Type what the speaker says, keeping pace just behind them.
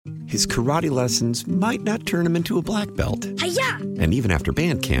his karate lessons might not turn him into a black belt. Hi-ya! And even after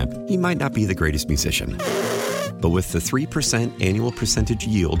band camp, he might not be the greatest musician. But with the 3% annual percentage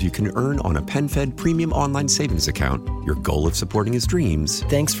yield you can earn on a PenFed premium online savings account, your goal of supporting his dreams...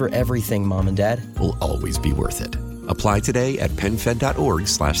 Thanks for everything, Mom and Dad. ...will always be worth it. Apply today at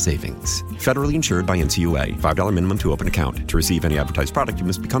PenFed.org/savings. Federally insured by NCUA. $5 minimum to open account. To receive any advertised product, you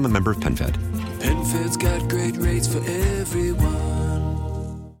must become a member of PenFed. PenFed's got great rates for everyone.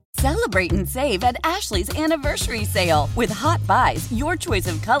 Celebrate and save at Ashley's Anniversary Sale. With Hot Buys, your choice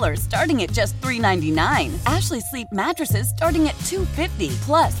of colors starting at just $3.99. Ashley Sleep mattresses starting at $2.50.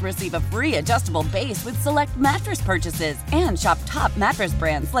 Plus, receive a free adjustable base with select mattress purchases. And shop top mattress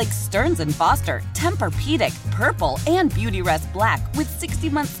brands like Stearns & Foster, Tempur-Pedic, Purple, and Beautyrest Black with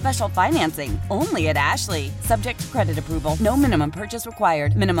 60-month special financing. Only at Ashley. Subject to credit approval. No minimum purchase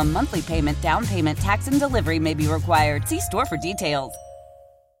required. Minimum monthly payment, down payment, tax, and delivery may be required. See store for details.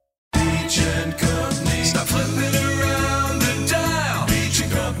 Beach and Company. Stop flipping around the dial. Beach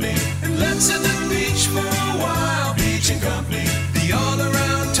and Company. And let's hit the beach for a while. Beach and Company. The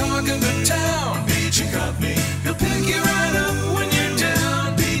all-around talk of the town. Beach and Company. He'll pick you right up when you're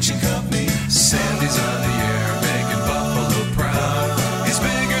down. Beach and Company. Sandy's on the air, making Buffalo proud. He's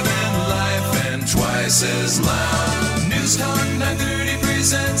bigger than life and twice as loud. News Talk 930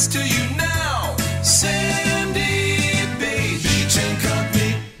 presents to you now, Sandy Beach and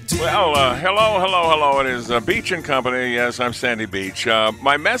Company. Well, hello. It is Beach and Company. Yes, I'm Sandy Beach.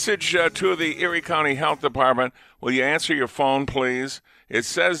 My message to the Erie County Health Department, will you answer your phone, please? It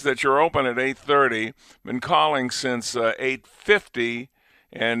says that you're open at 8:30. Been calling since 8:50,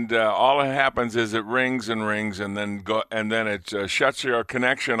 and all that happens is it rings and rings, and then it shuts your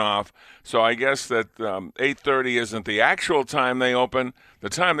connection off. So I guess that 8:30 isn't the actual time they open. The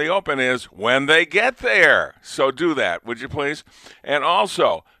time they open is when they get there. So do that, would you please? And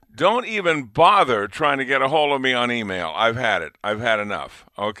also, don't even bother trying to get a hold of me on email. I've had it. I've had enough,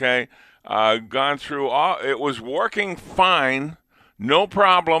 okay? Gone through all. It was working fine, no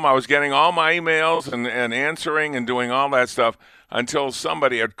problem. I was getting all my emails and answering and doing all that stuff until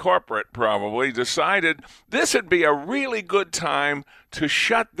somebody at corporate probably decided this would be a really good time to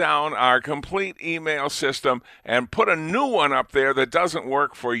shut down our complete email system and put a new one up there that doesn't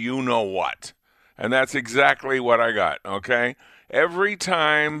work for you-know-what. And that's exactly what I got, okay? Every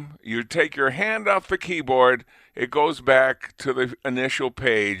time you take your hand off the keyboard, it goes back to the initial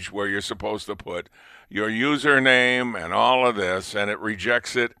page where you're supposed to put your username and all of this, and it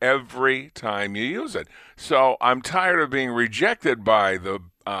rejects it every time you use it. So I'm tired of being rejected by the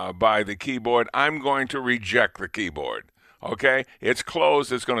keyboard. I'm going to reject the keyboard. Okay? It's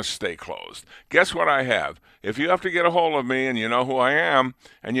closed. It's going to stay closed. Guess what I have? If you have to get a hold of me and you know who I am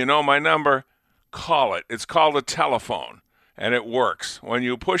and you know my number, call it. It's called a telephone. And it works. When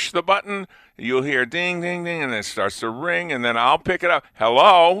you push the button, you'll hear ding, ding, ding, and it starts to ring, and then I'll pick it up.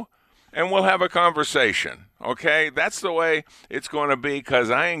 Hello? And we'll have a conversation. Okay? That's the way it's going to be,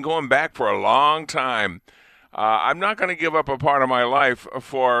 because I ain't going back for a long time. I'm not going to give up a part of my life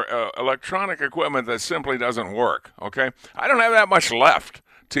for electronic equipment that simply doesn't work. Okay? I don't have that much left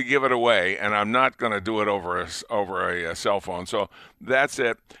to give it away, and I'm not going to do it over a cell phone. So that's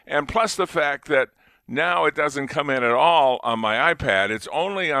it. And plus the fact that now it doesn't come in at all on my iPad. It's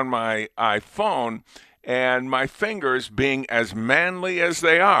only on my iPhone, and my fingers, being as manly as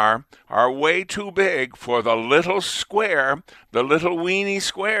they are way too big for the little square, the little weeny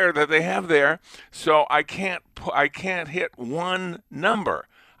square that they have there. So I can't hit one number.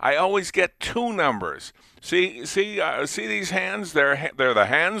 I always get two numbers. See these hands? They're the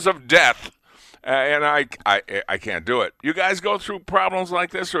hands of death, and I can't do it. You guys go through problems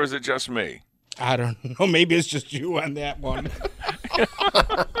like this, or is it just me? I don't know. Maybe it's just you on that one.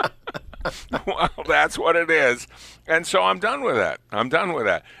 Well, that's what it is. And so I'm done with that.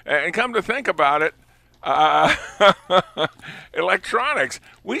 And come to think about it, electronics,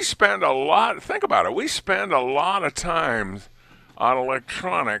 we spend a lot, think about it, we spend a lot of time on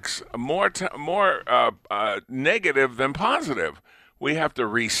electronics, more negative than positive. We have to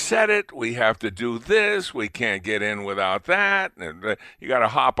reset it. We have to do this. We can't get in without that. And you got to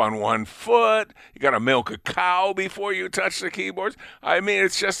hop on one foot. You got to milk a cow before you touch the keyboards. I mean,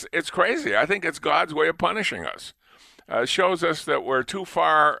 it's crazy. I think it's God's way of punishing us. Shows us that we're too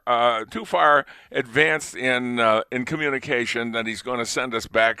far advanced in communication, that He's going to send us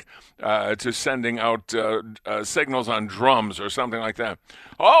back to sending out signals on drums or something like that.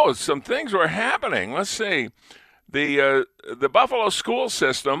 Oh, some things were happening. Let's see. The Buffalo school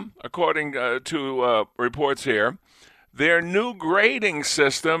system, according to reports here, their new grading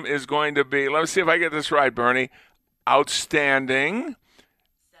system is going to be, let's see if I get this right, Bernie, outstanding,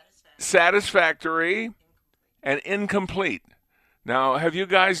 satisfactory, and incomplete. Now, have you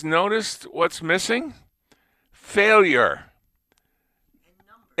guys noticed what's missing? Failure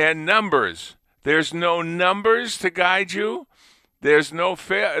and numbers. There's no numbers to guide you. There's no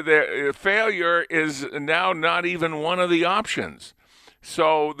failure is now not even one of the options.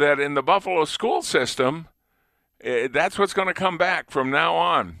 So that in the Buffalo school system, that's what's going to come back from now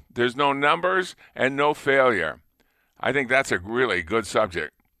on. There's no numbers and no failure. I think that's a really good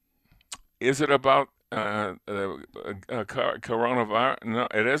subject. Is it about coronavirus? No,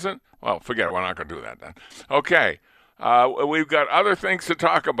 it isn't? Well, forget it. We're not going to do that then. Okay. We've got other things to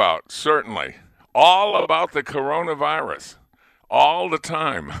talk about, certainly. All about the coronavirus. All the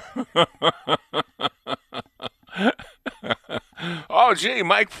time. Oh, gee,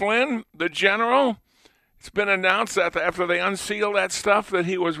 Mike Flynn, the general, it's been announced that after they unseal that stuff that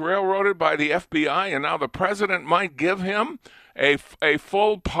he was railroaded by the FBI, and now the president might give him a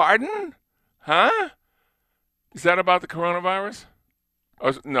full pardon? Huh? Is that about the coronavirus?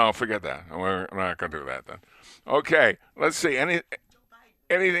 Oh, no, forget that. We're not going to do that then. Okay, let's see.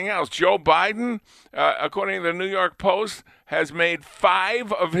 Anything else? Joe Biden, according to the New York Post, has made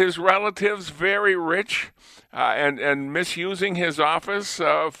 5 of his relatives very rich and misusing his office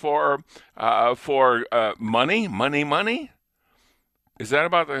for money. Is that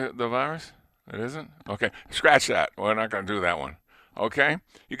about the virus? It isn't? Okay, scratch that. We're not going to do that one. Okay?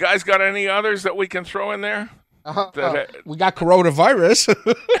 You guys got any others that we can throw in there? We got coronavirus.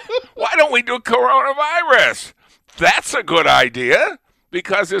 Why don't we do coronavirus? That's a good idea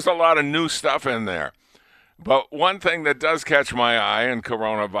because there's a lot of new stuff in there. But one thing that does catch my eye in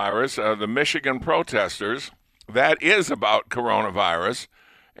coronavirus, the Michigan protesters, that is about coronavirus.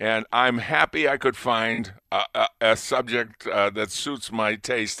 And I'm happy I could find a subject that suits my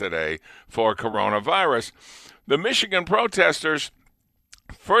taste today for coronavirus. The Michigan protesters,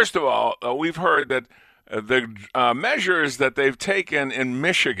 first of all, we've heard that the measures that they've taken in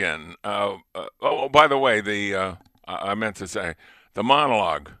Michigan. By the way, I meant to say the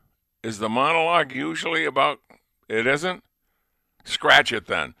monologue. Is the monologue usually about? It isn't? Scratch it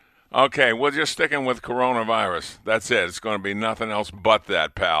then. Okay, we're just sticking with coronavirus. That's it. It's going to be nothing else but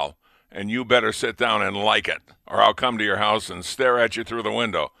that, pal. And you better sit down and like it, or I'll come to your house and stare at you through the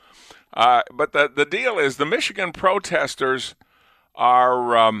window. But the deal is the Michigan protesters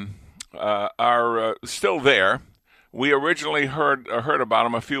are still there. We originally heard about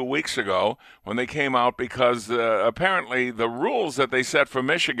them a few weeks ago when they came out because apparently the rules that they set for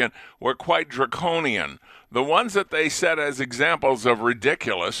Michigan were quite draconian. The ones that they set as examples of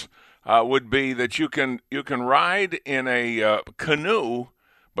ridiculous would be that you can ride in a canoe,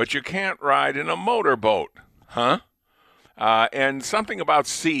 but you can't ride in a motorboat, huh? And something about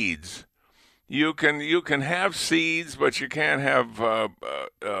seeds. You can have seeds, but you can't have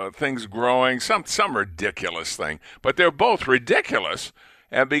things growing. Some ridiculous thing. But they're both ridiculous.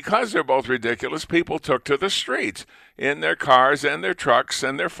 And because they're both ridiculous, people took to the streets in their cars and their trucks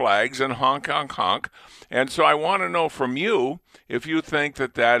and their flags and honk, honk, honk. And so I want to know from you if you think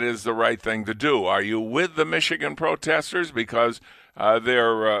that is the right thing to do. Are you with the Michigan protesters because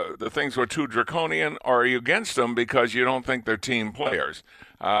the things were too draconian, or are you against them because you don't think they're team players?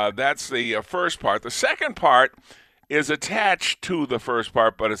 That's the first part. The second part is attached to the first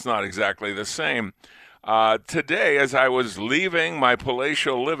part, but it's not exactly the same. Today, as I was leaving my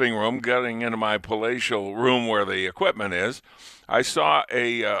palatial living room, getting into my palatial room where the equipment is, I saw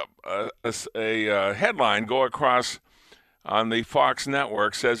a headline go across on the Fox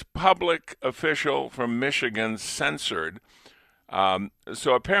network, says public official from Michigan censored.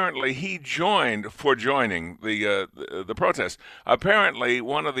 So apparently he joining the protest. Apparently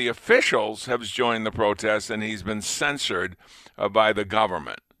one of the officials has joined the protest and he's been censored by the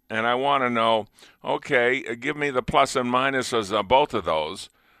government. And I want to know, okay, give me the plus and minuses of both of those,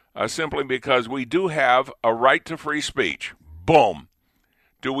 simply because we do have a right to free speech. Boom.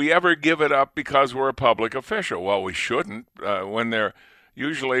 Do we ever give it up because we're a public official? Well, we shouldn't. When they're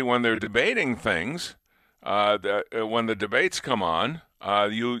debating things, when the debates come on,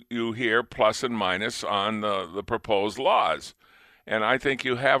 you hear plus and minus on the proposed laws. And I think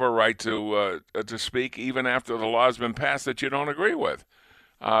you have a right to speak even after the law's been passed that you don't agree with.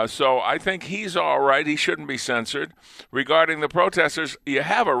 So I think he's all right. He shouldn't be censored. Regarding the protesters, you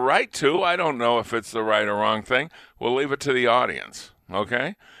have a right to. I don't know if it's the right or wrong thing. We'll leave it to the audience,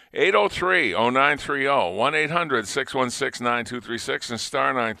 okay? 803-0930, 1-800-616-9236, and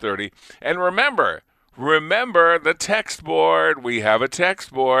star 930. And remember the text board. We have a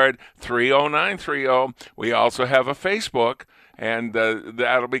text board, 30930. We also have a Facebook, and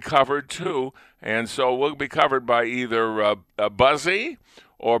that'll be covered too. And so we'll be covered by either Buzzy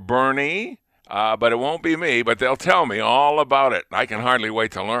or Bernie, but it won't be me, but they'll tell me all about it. I can hardly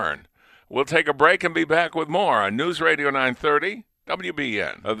wait to learn. We'll take a break and be back with more on News Radio 930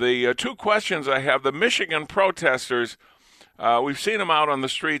 WBN. The two questions I have, the Michigan protesters, we've seen them out on the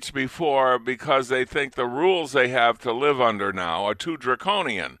streets before because they think the rules they have to live under now are too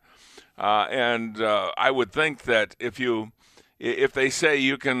draconian. And I would think that if they say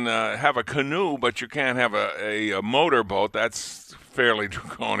you can have a canoe but you can't have a motorboat, that's fairly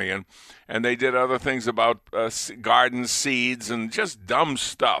draconian. And they did other things about garden seeds and just dumb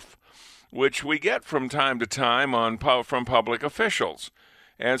stuff, which we get from time to time from public officials.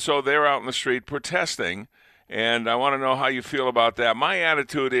 And so they're out in the street protesting, and I want to know how you feel about that. My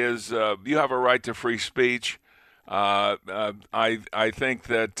attitude is you have a right to free speech. I think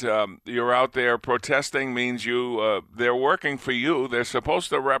that you're out there protesting means they're working for you. They're supposed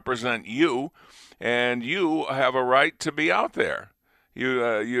to represent you, and you have a right to be out there.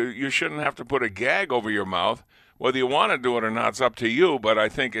 You shouldn't have to put a gag over your mouth. Whether you want to do it or not, it's up to you, but I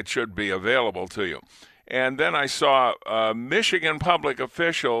think it should be available to you. And then I saw Michigan public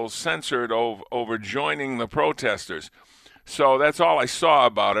officials censored over joining the protesters. So that's all I saw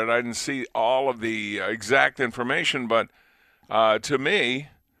about it. I didn't see all of the exact information, but to me,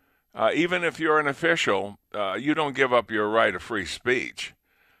 even if you're an official, you don't give up your right of free speech.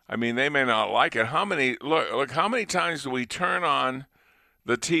 I mean, they may not like it. How many times do we turn on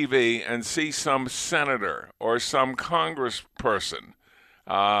the TV and see some senator or some congressperson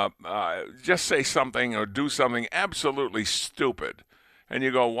just say something or do something absolutely stupid? And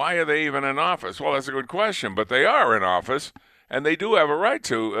you go, why are they even in office? Well, that's a good question, but they are in office, and they do have a right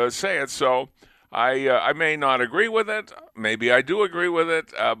to say it. So I may not agree with it. Maybe I do agree with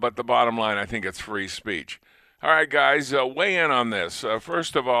it, but the bottom line, I think it's free speech. All right, guys, weigh in on this.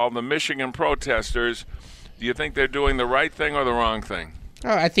 First of all, the Michigan protesters, do you think they're doing the right thing or the wrong thing?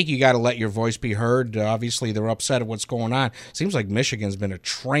 I think you got to let your voice be heard. Obviously, they're upset at what's going on. Seems like Michigan's been a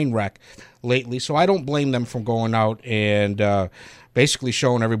train wreck lately, so I don't blame them from going out and basically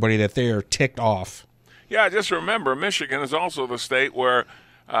showing everybody that they are ticked off. Yeah, just remember, Michigan is also the state where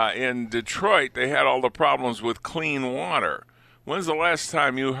in Detroit they had all the problems with clean water. When's the last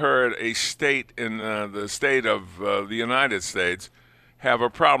time you heard a state in the state of the United States have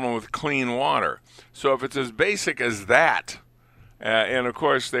a problem with clean water? So if it's as basic as that, and of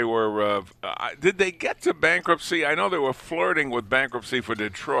course they were, did they get to bankruptcy? I know they were flirting with bankruptcy for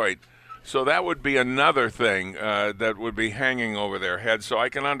Detroit. So that would be another thing that would be hanging over their head. So I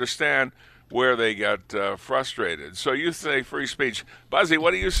can understand where they got frustrated. So you say free speech. Buzzy,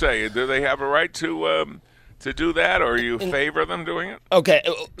 what do you say? Do they have a right to do that, or you favor them doing it? Okay.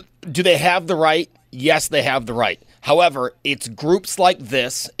 Do they have the right? Yes, they have the right. However, it's groups like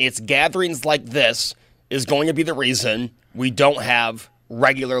this, it's gatherings like this is going to be the reason we don't have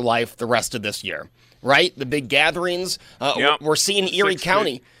regular life the rest of this year, right? The big gatherings. We're seeing Erie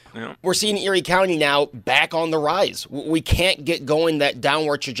County. Yeah. We're seeing Erie County now back on the rise. We can't get going that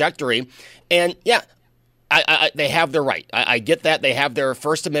downward trajectory. And, yeah, they have their right. I get that. They have their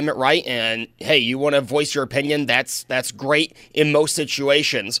First Amendment right. And, hey, you want to voice your opinion, that's great in most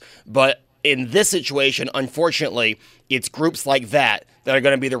situations. But in this situation, unfortunately, it's groups like that are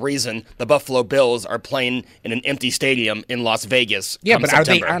going to be the reason the Buffalo Bills are playing in an empty stadium in Las Vegas. Yeah, but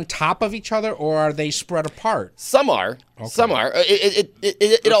September. Are they on top of each other, or are they spread apart? Some are. Okay. Some are.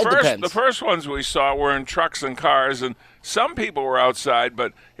 It all depends. The first ones we saw were in trucks and cars, and some people were outside,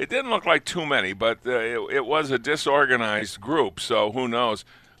 but it didn't look like too many. But it was a disorganized group, so who knows?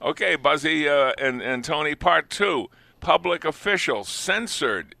 Okay, Buzzy and Tony, part two. Public officials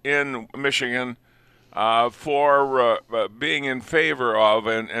censored in Michigan for being in favor of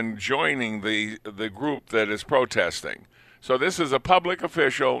and joining the group that is protesting. So this is a public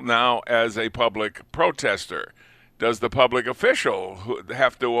official now as a public protester. Does the public official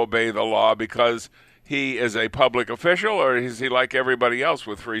have to obey the law because he is a public official, or is he like everybody else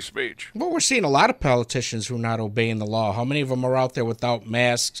with free speech? Well, we're seeing a lot of politicians who are not obeying the law. How many of them are out there without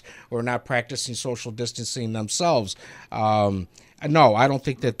masks or not practicing social distancing themselves? No, I don't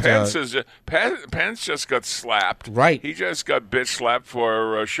think that Pence just got slapped. Right. He just got bitch slapped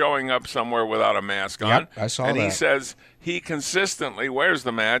for showing up somewhere without a mask on. Yep, I saw that. And he says he consistently wears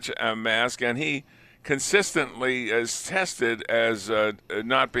the mask, and he consistently is tested as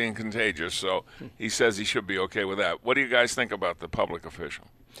not being contagious. So he says he should be okay with that. What do you guys think about the public official?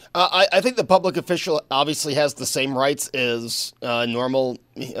 I think the public official obviously has the same rights as a normal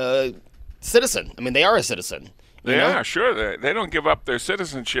citizen. I mean, they are a citizen. They are, sure. They don't give up their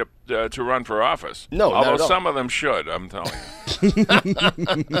citizenship to run for office. No, although some of them should, I'm telling you.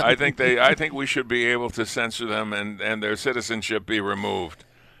 I think we should be able to censor them and their citizenship be removed.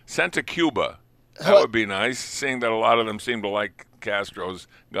 sent to Cuba. That would be nice, seeing that a lot of them seem to like Castro's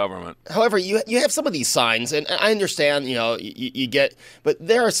government. However, you have some of these signs, and I understand, you get, but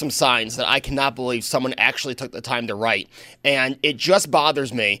there are some signs that I cannot believe someone actually took the time to write. And it just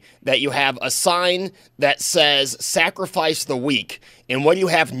bothers me that you have a sign that says sacrifice the weak. And what do you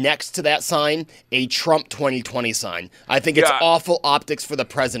have next to that sign? A Trump 2020 sign. I think it's awful optics for the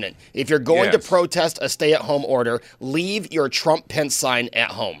president. If you're going to protest a stay-at-home order, leave your Trump-Pence sign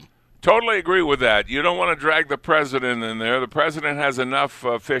at home. Totally agree with that. You don't want to drag the president in there. The president has enough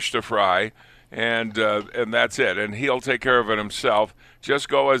fish to fry, and that's it. And he'll take care of it himself. Just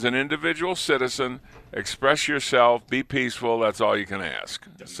go as an individual citizen, express yourself, be peaceful. That's all you can ask.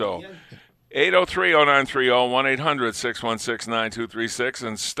 So 803-0930, 1-800-616-9236,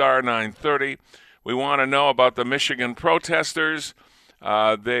 and star 930. We want to know about the Michigan protesters.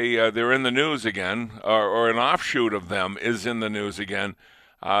 They're in the news again, or an offshoot of them is in the news again.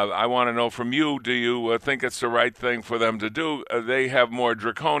 I want to know from you, do you think it's the right thing for them to do? They have more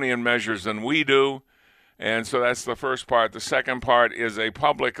draconian measures than we do, and so that's the first part. The second part is a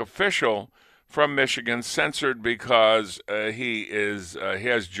public official from Michigan censored because he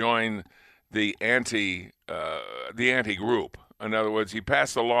has joined the anti group. In other words, he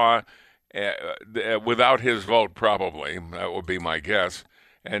passed a law without his vote, probably. That would be my guess.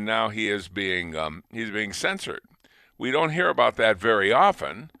 And now he is being censored. We don't hear about that very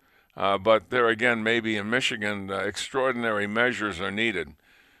often, but there again, maybe in Michigan, extraordinary measures are needed.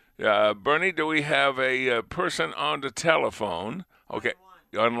 Bernie, do we have a person on the telephone? Okay,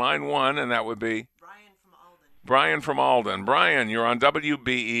 on line one, and that would be? Brian from Alden. Brian, you're on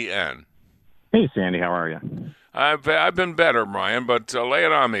WBEN. Hey, Sandy, how are you? I've been better, Brian, but lay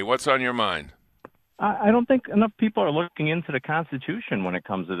it on me. What's on your mind? I don't think enough people are looking into the Constitution when it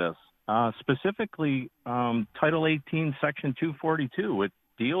comes to this. Specifically, Title 18, Section 242, which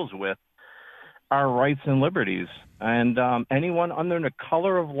deals with our rights and liberties. And anyone under the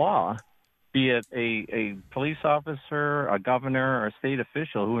color of law, be it a police officer, a governor, or a state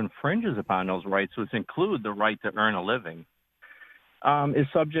official who infringes upon those rights, which include the right to earn a living, is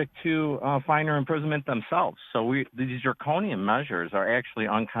subject to fine or imprisonment themselves. So these draconian measures are actually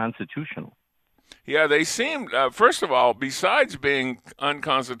unconstitutional. Yeah, they seem, first of all, besides being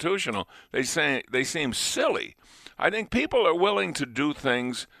unconstitutional, they seem silly. I think people are willing to do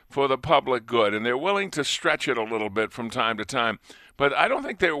things for the public good, and they're willing to stretch it a little bit from time to time. But I don't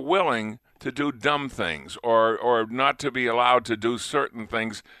think they're willing to do dumb things or not to be allowed to do certain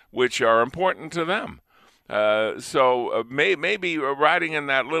things which are important to them. So maybe riding in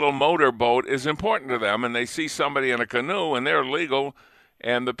that little motorboat is important to them, and they see somebody in a canoe, and they're legal,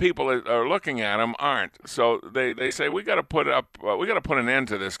 and the people that are looking at them aren't. So they say, we got to put an end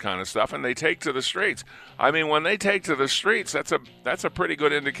to this kind of stuff, and they take to the streets. I mean, when they take to the streets, that's a pretty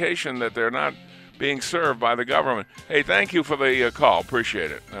good indication that they're not being served by the government. Hey, thank you for the call.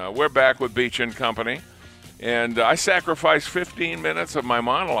 Appreciate it. We're back with Beach and Company, and I sacrificed 15 minutes of my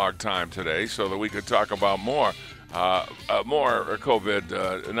monologue time today so that we could talk about more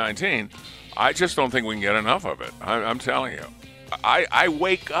COVID-19. I just don't think we can get enough of it. I'm telling you. I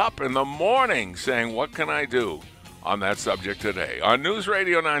wake up in the morning saying, what can I do on that subject today? On News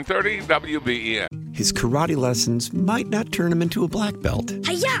Radio 930 WBEN. His karate lessons might not turn him into a black belt.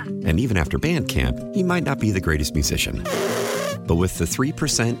 Hi-ya! And even after band camp, he might not be the greatest musician. But with the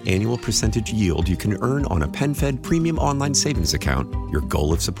 3% annual percentage yield you can earn on a PenFed premium online savings account, your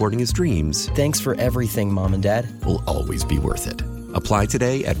goal of supporting his dreams... Thanks for everything, Mom and Dad. ...will always be worth it. Apply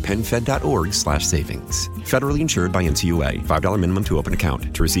today at PenFed.org/savings. Federally insured by NCUA. $5 minimum to open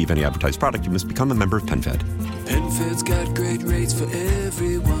account. To receive any advertised product, you must become a member of PenFed. PenFed's got great rates for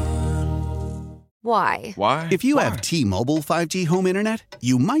everyone. Why? Why? If you have T-Mobile 5G home internet,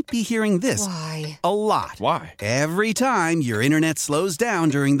 you might be hearing this Why? a lot. Why? Every time your internet slows down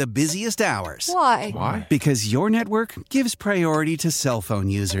during the busiest hours. Why? Why? Because your network gives priority to cell phone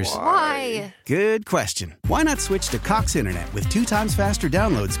users. Why? Good question. Why not switch to Cox Internet with 2 times faster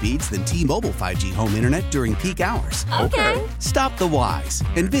download speeds than T-Mobile 5G home internet during peak hours? Okay. Stop the whys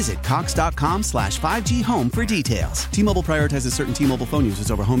and visit cox.com/5G home for details. T-Mobile prioritizes certain T-Mobile phone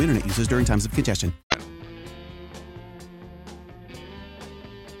users over home internet users during times of congestion.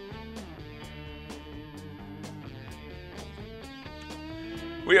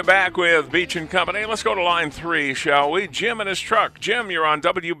 We are back with Beach and Company. Let's go to line 3, shall we? Jim in his truck. Jim, you're on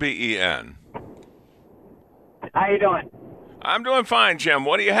WBEN. How you doing? I'm doing fine, Jim.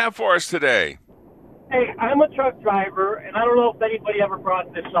 What do you have for us today? Hey, I'm a truck driver, and I don't know if anybody ever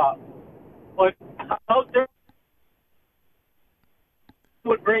brought this up, but out there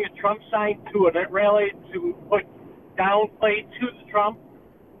would bring a Trump sign to an rally to put downplay to the Trump.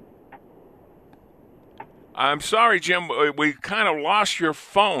 I'm sorry, Jim. We kind of lost your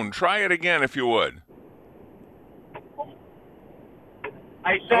phone. Try it again if you would.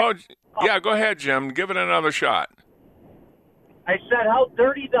 I said, Hello? Yeah, go ahead, Jim. Give it another shot. I said how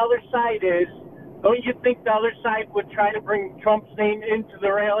dirty the other side is. Don't you think the other side would try to bring Trump's name into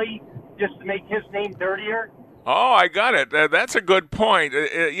the rally just to make his name dirtier? Oh, I got it. That's a good point.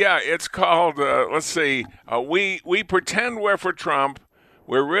 Yeah, it's called, let's see, we pretend we're for Trump.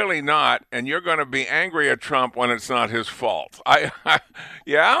 We're really not, and you're going to be angry at Trump when it's not his fault.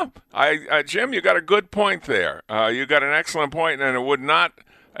 Jim, you got a good point there. You got an excellent point, and it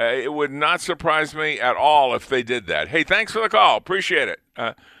would not surprise me at all if they did that. Hey, thanks for the call. Appreciate it.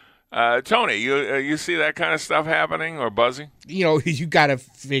 Tony, you see that kind of stuff happening or buzzing? You know, you got to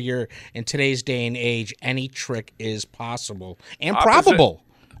figure in today's day and age, any trick is possible and probable.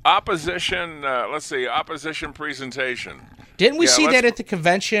 Opposition, opposition presentation. Didn't we see that at the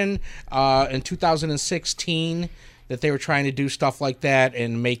convention in 2016, that they were trying to do stuff like that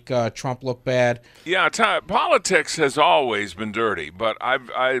and make Trump look bad? Yeah, politics has always been dirty, but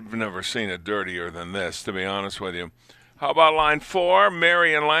I've never seen it dirtier than this, to be honest with you. How about line 4,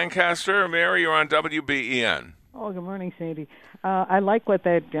 Mary in Lancaster? Mary, you're on WBEN. Oh, good morning, Sandy. I like what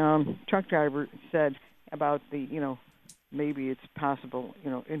that truck driver said about maybe it's possible,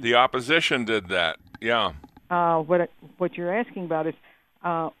 the opposition did that, yeah. What you're asking about is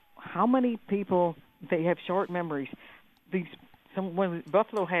how many people, they have short memories. When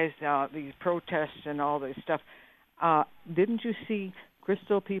Buffalo has these protests and all this stuff, didn't you see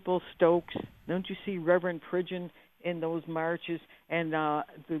Crystal People Stokes? Don't you see Reverend Pridgeon in those marches? And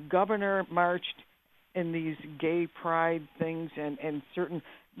the governor marched in these gay pride things, and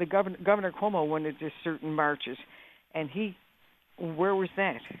Governor Cuomo went into certain marches, and where was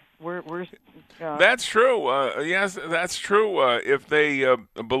that? Where's That's true. Yes, that's true. If they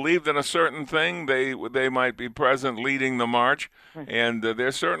believed in a certain thing, they might be present leading the march, and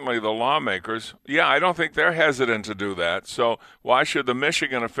they're certainly the lawmakers. Yeah, I don't think they're hesitant to do that. So why should the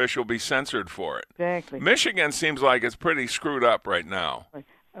Michigan official be censored for it? Exactly. Michigan seems like it's pretty screwed up right now.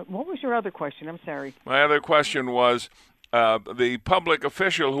 What was your other question? I'm sorry. My other question was the public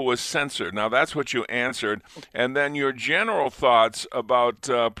official who was censored. Now, that's what you answered. And then your general thoughts about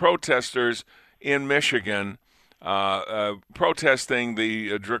protesters in Michigan protesting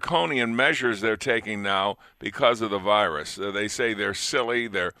the draconian measures they're taking now because of the virus. They say they're silly,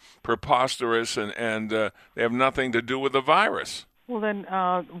 they're preposterous, and they have nothing to do with the virus. Well, then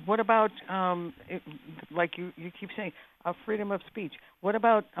what about, like you keep saying, freedom of speech? What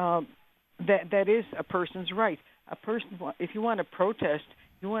about that is a person's right? A person, if you want to protest,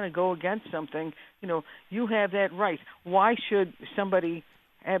 you want to go against something, you have that right. Why should somebody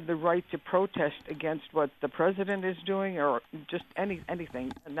have the right to protest against what the president is doing, or just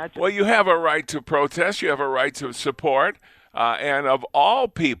anything? Not just. Well, you have a right to protest. You have a right to support. And of all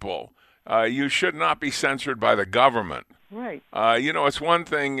people, you should not be censored by the government. Right. It's one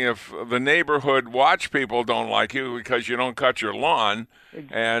thing if the neighborhood watch people don't like you because you don't cut your lawn,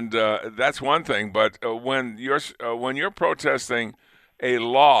 and that's one thing. But when you're protesting a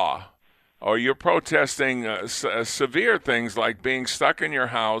law, or you're protesting severe things like being stuck in your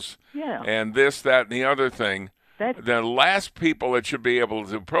house, and this, that, and the other thing, the last people that should be able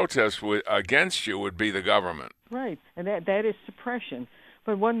to protest against you would be the government. Right, and that is suppression.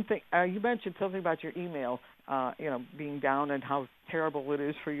 But one thing, you mentioned something about your email. Being down and how terrible it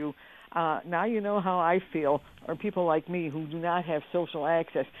is for you. Now you know how I feel, or people like me who do not have social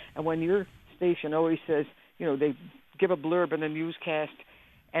access. And when your station always says, they give a blurb in a newscast,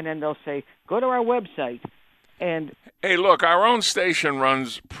 and then they'll say, go to our website. And hey, look, our own station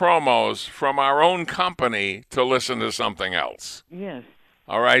runs promos from our own company to listen to something else. Yes.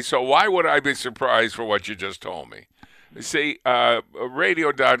 All right, so why would I be surprised for what you just told me? See,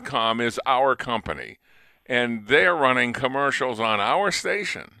 radio.com is our company. And they're running commercials on our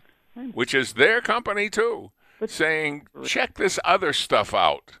station, which is their company too, saying, check this other stuff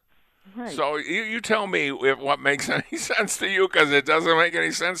out. Right. So you tell me what makes any sense to you, because it doesn't make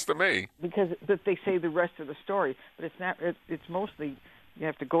any sense to me. Because they say the rest of the story, but it's not. It's mostly you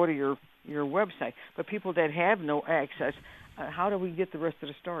have to go to your website. But people that have no access, how do we get the rest of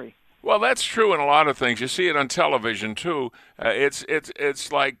the story? Well, that's true in a lot of things. You see it on television too.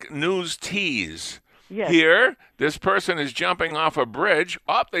 It's like news tease. Yes. Here, this person is jumping off a bridge.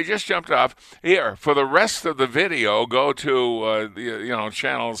 Oh, they just jumped off. Here, for the rest of the video, go to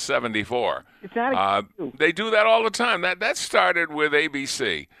channel 74. It's not they do that all the time. That started with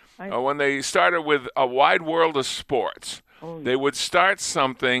ABC when they started with A Wide World of Sports. Oh, yeah. They would start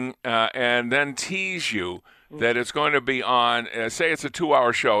something and then tease you that it's going to be on, say it's a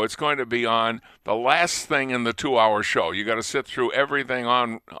 2-hour show, it's going to be on the last thing in the 2-hour show. You got to sit through everything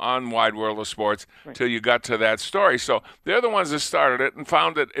on Wide World of Sports till you got to that story. So they're the ones that started it and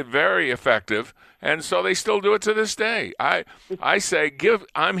found it very effective, and so they still do it to this day. I say,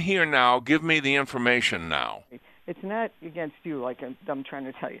 I'm here now, give me the information now. It's not against you, like I'm trying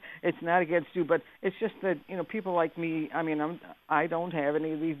to tell you. It's not against you, but it's just that, people like me, I don't have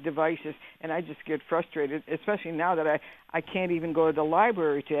any of these devices, and I just get frustrated, especially now that I can't even go to the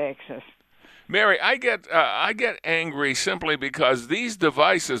library to access. Mary, I get angry simply because these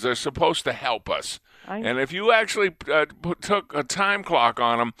devices are supposed to help us. And if you actually took a time clock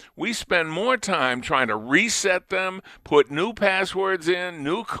on them, we spend more time trying to reset them, put new passwords in,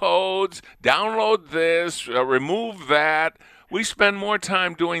 new codes, download this, remove that. We spend more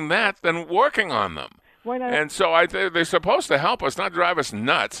time doing that than working on them. Why not? And so they're supposed to help us, not drive us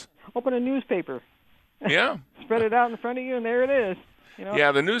nuts. Open a newspaper. Yeah. Spread it out in front of you, and there it is.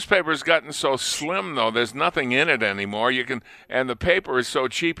 Yeah, the newspaper's gotten so slim, though. There's nothing in it anymore. And the paper is so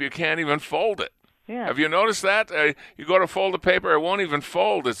cheap you can't even fold it. Yeah. Have you noticed that? You go to fold the paper, it won't even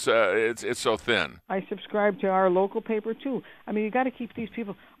fold. It's so thin. I subscribe to our local paper too. You got to keep these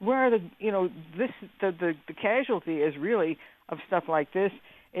people. Where are the casualty is really of stuff like this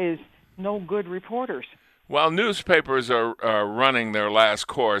is no good reporters. Well, newspapers are running their last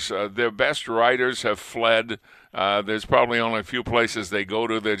course. Their best writers have fled. There's probably only a few places they go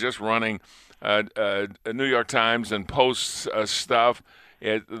to. They're just running New York Times and Post stuff.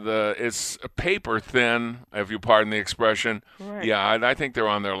 It's paper thin, if you pardon the expression. Right. Yeah, I think they're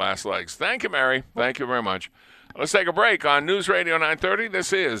on their last legs. Thank you, Mary. Thank you very much. Let's take a break on News Radio 930.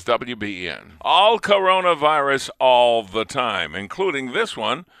 This is WBEN. All coronavirus all the time, including this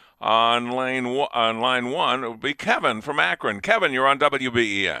one on line one. It will be Kevin from Akron. Kevin, you're on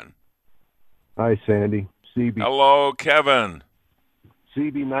WBEN. Hi, Sandy. CB. Hello, Kevin.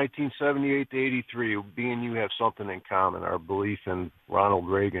 CB 1978 to 83. Me and you have something in common, our belief in Ronald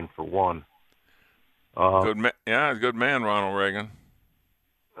Reagan, for one. Good man, Ronald Reagan.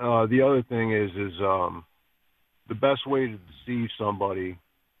 The other thing is the best way to deceive somebody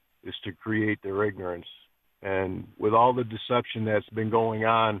is to create their ignorance. And with all the deception that's been going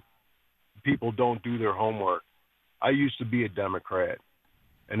on, people don't do their homework. I used to be a Democrat,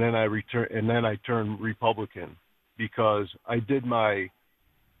 and then I turned Republican because I did my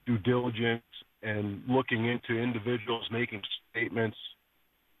due diligence and looking into individuals making statements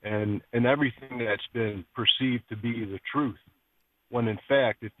and everything that's been perceived to be the truth, when in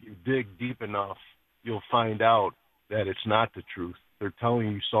fact, if you dig deep enough, you'll find out that it's not the truth. They're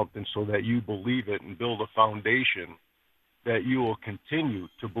telling you something so that you believe it and build a foundation that you will continue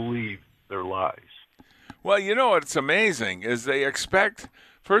to believe their lies. Well, what's amazing is they expect,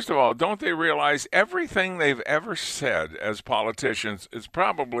 first of all, don't they realize everything they've ever said as politicians is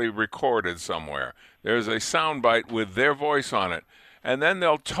probably recorded somewhere? There's a soundbite with their voice on it. And then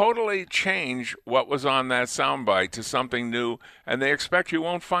they'll totally change what was on that soundbite to something new, and they expect you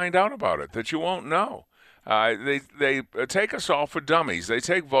won't find out about it, that you won't know. They take us all for dummies. They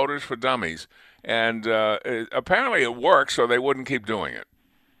take voters for dummies. And apparently it works, so they wouldn't keep doing it.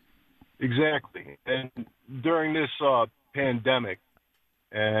 Exactly. And during this pandemic,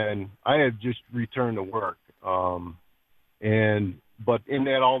 and I had just returned to work, but in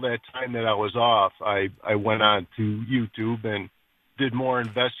all that time that I was off, I went on to YouTube and did more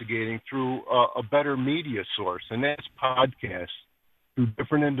investigating through a better media source, and that's podcasts through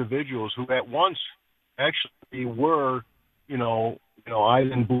different individuals who at once actually were, I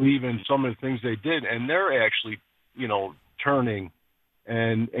didn't believe in some of the things they did, and they're actually, turning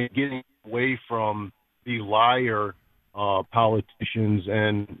and getting away from the liar politicians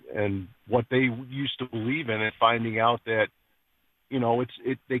and what they used to believe in, and finding out that,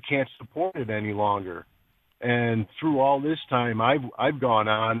 they can't support it any longer. And through all this time, I've gone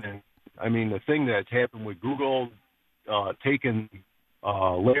on, and the thing that's happened with Google, taking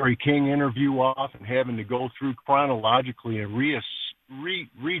Larry King interview off and having to go through chronologically and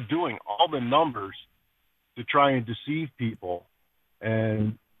redoing all the numbers to try and deceive people,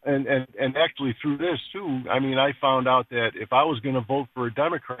 and actually through this too, I found out that if I was going to vote for a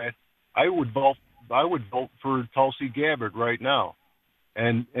Democrat, I would vote for Tulsi Gabbard right now,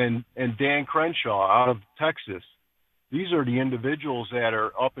 and Dan Crenshaw out of Texas. These are the individuals that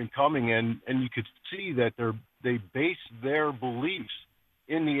are up and coming, and you could see that they base their beliefs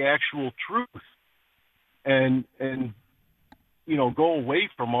in the actual truth, and go away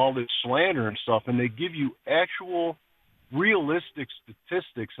from all this slander and stuff, and they give you actual realistic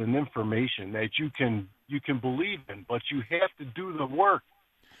statistics and information that you can believe in, but you have to do the work.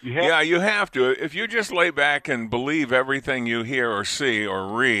 You have to. If you just lay back and believe everything you hear or see or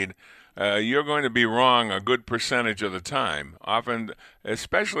read, you're going to be wrong a good percentage of the time, often,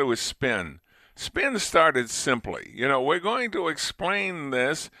 especially with spin. Spin started simply. We're going to explain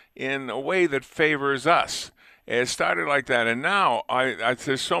this in a way that favors us. It started like that, and now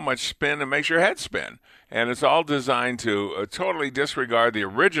there's so much spin, it makes your head spin. And it's all designed to totally disregard the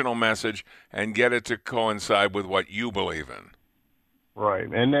original message and get it to coincide with what you believe in. Right,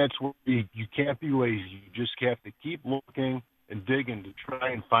 and that's where you can't be lazy. You just have to keep looking and digging to try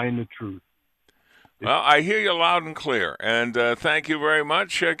and find the truth. Well, I hear you loud and clear, and thank you very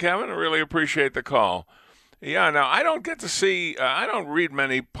much, Kevin. I really appreciate the call. Yeah, now, I don't get to see, I don't read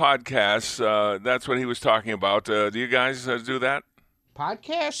many podcasts. That's what he was talking about. Do you guys do that?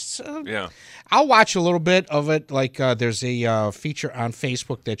 Podcasts? Yeah. I'll watch a little bit of it. Like there's a feature on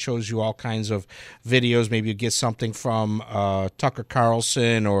Facebook that shows you all kinds of videos. Maybe you get something from Tucker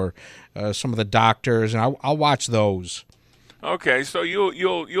Carlson or some of the doctors, and I'll watch those. Okay, so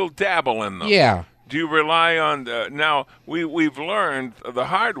you'll dabble in them. Yeah. Do you rely on now? We've learned the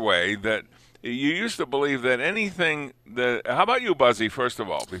hard way that you used to believe that anything that. How about you, Buzzy? First of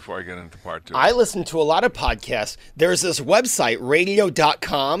all, before I get into part two, I listen to a lot of podcasts. There's this website,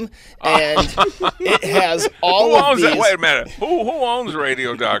 radio.com, and it has all who owns of these. That? Wait a minute. Who owns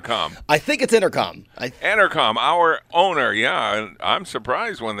radio.com? I think it's Intercom. Entercom, our owner. Yeah, I'm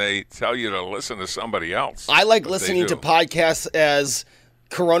surprised when they tell you to listen to somebody else. I like listening to podcasts as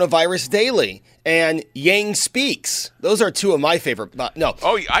Coronavirus Daily and Yang Speaks. Those are two of my favorite. No.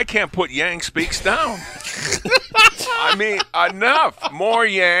 Oh, I can't put Yang Speaks down. I mean, enough. More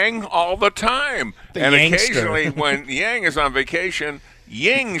Yang all the time. And Yangster. Occasionally when Yang is on vacation,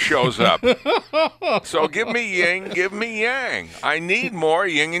 Ying shows up. So give me yin, give me yang. I need more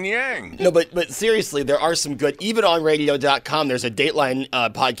yin and yang. No, but seriously, there are some good. Even on radio.com, there's a Dateline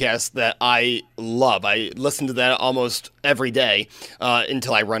podcast that I love. I listen to that almost every day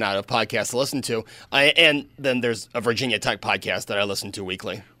until I run out of podcasts to listen to. And then there's a Virginia Tech podcast that I listen to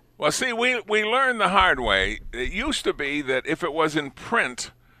weekly. Well, see, we learned the hard way. It used to be that if it was in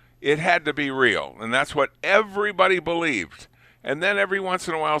print, it had to be real. And that's what everybody believed. And then every once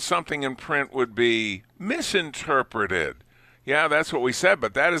in a while, something in print would be misinterpreted. Yeah, that's what we said,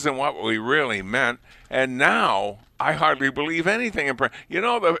 but that isn't what we really meant. And now I hardly believe anything in print. You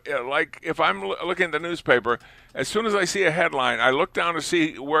know, like if I'm looking at the newspaper, as soon as I see a headline, I look down to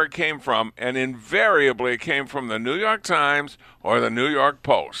see where it came from, and invariably it came from the New York Times or the New York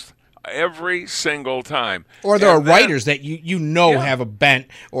Post. Every single time. Or there are writers that you know have a bent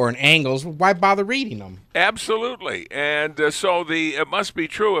or an angle. Why bother reading them? Absolutely. And so it must be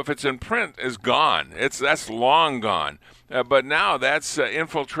true if it's in print is gone. That's long gone. But now that's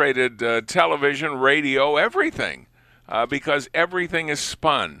infiltrated television, radio, everything. Because everything is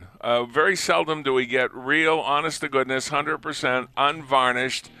spun. Very seldom do we get real, honest-to-goodness, 100%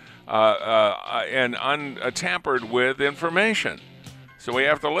 unvarnished and untampered with information. So we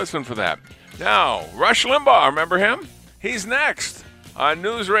have to listen for that. Now, Rush Limbaugh, remember him? He's next on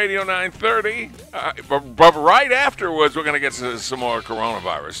News Radio 930. But right afterwards, we're going to get to some more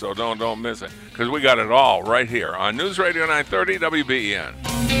coronavirus. So don't miss it, because we got it all right here on News Radio 930 WBEN.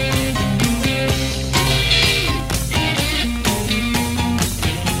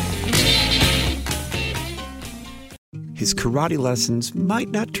 His karate lessons might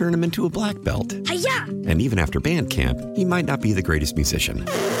not turn him into a black belt. Hi-ya! And even after band camp, he might not be the greatest musician.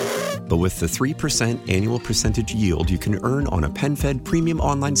 But with the 3% annual percentage yield you can earn on a PenFed premium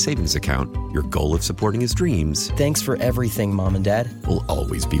online savings account, your goal of supporting his dreams... Thanks for everything, Mom and Dad. ...will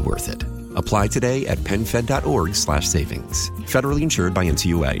always be worth it. Apply today at PenFed.org/savings. Federally insured by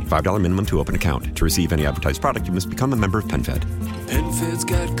NCUA. $5 minimum to open account. To receive any advertised product, you must become a member of PenFed. PenFed's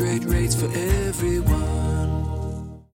got great rates for everyone.